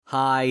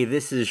Hi,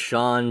 this is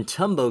Sean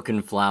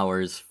Tumboken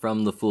Flowers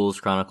from the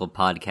Fool's Chronicle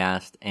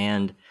podcast,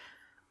 and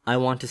I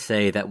want to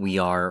say that we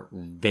are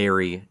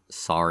very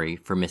sorry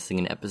for missing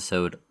an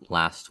episode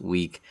last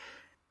week.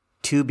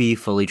 To be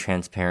fully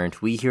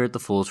transparent, we here at the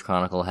Fool's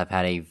Chronicle have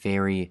had a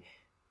very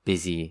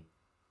busy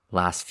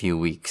last few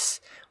weeks,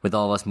 with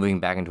all of us moving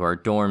back into our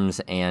dorms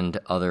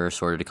and other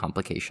assorted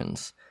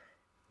complications.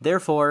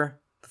 Therefore,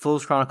 the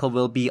Fool's Chronicle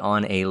will be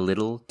on a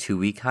little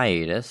 2-week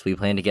hiatus. We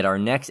plan to get our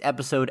next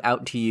episode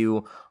out to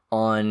you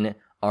on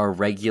our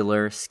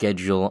regular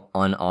schedule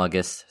on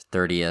August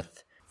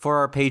 30th. For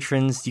our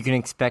patrons, you can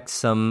expect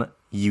some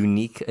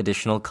unique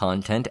additional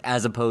content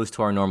as opposed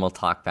to our normal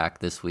talkback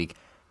this week.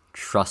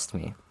 Trust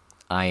me,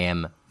 I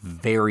am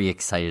very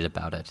excited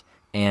about it,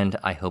 and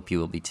I hope you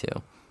will be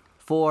too.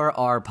 For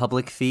our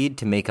public feed,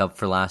 to make up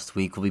for last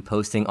week, we'll be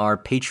posting our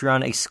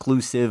Patreon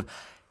exclusive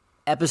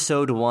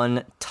Episode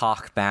 1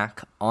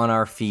 talkback on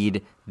our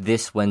feed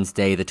this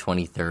Wednesday, the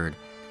 23rd.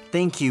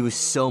 Thank you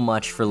so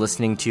much for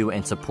listening to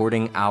and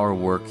supporting our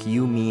work.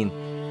 You mean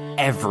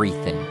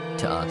everything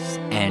to us,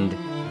 and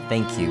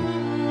thank you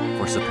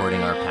for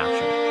supporting our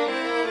passion.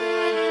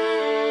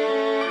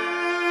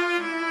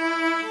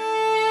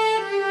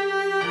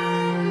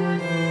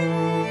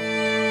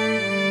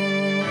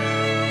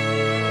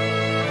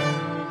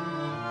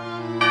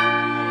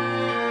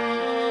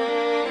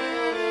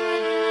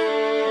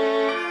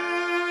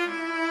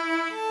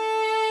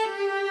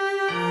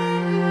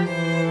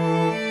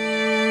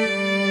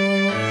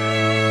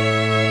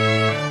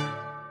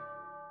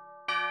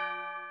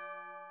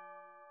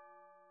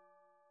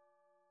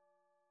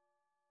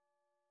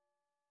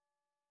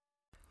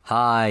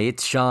 Hi,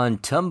 it's Sean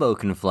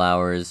Tumboken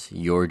Flowers,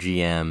 your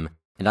GM,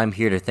 and I'm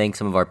here to thank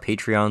some of our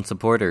Patreon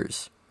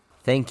supporters.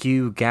 Thank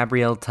you,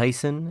 Gabrielle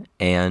Tyson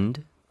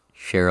and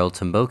Cheryl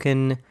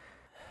Tumboken,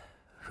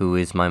 who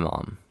is my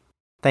mom.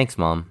 Thanks,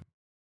 Mom.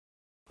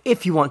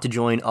 If you want to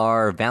join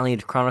our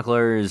Valiant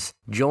Chroniclers,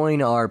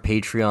 join our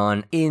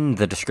Patreon in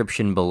the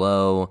description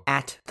below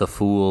at The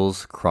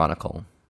Fool's Chronicle.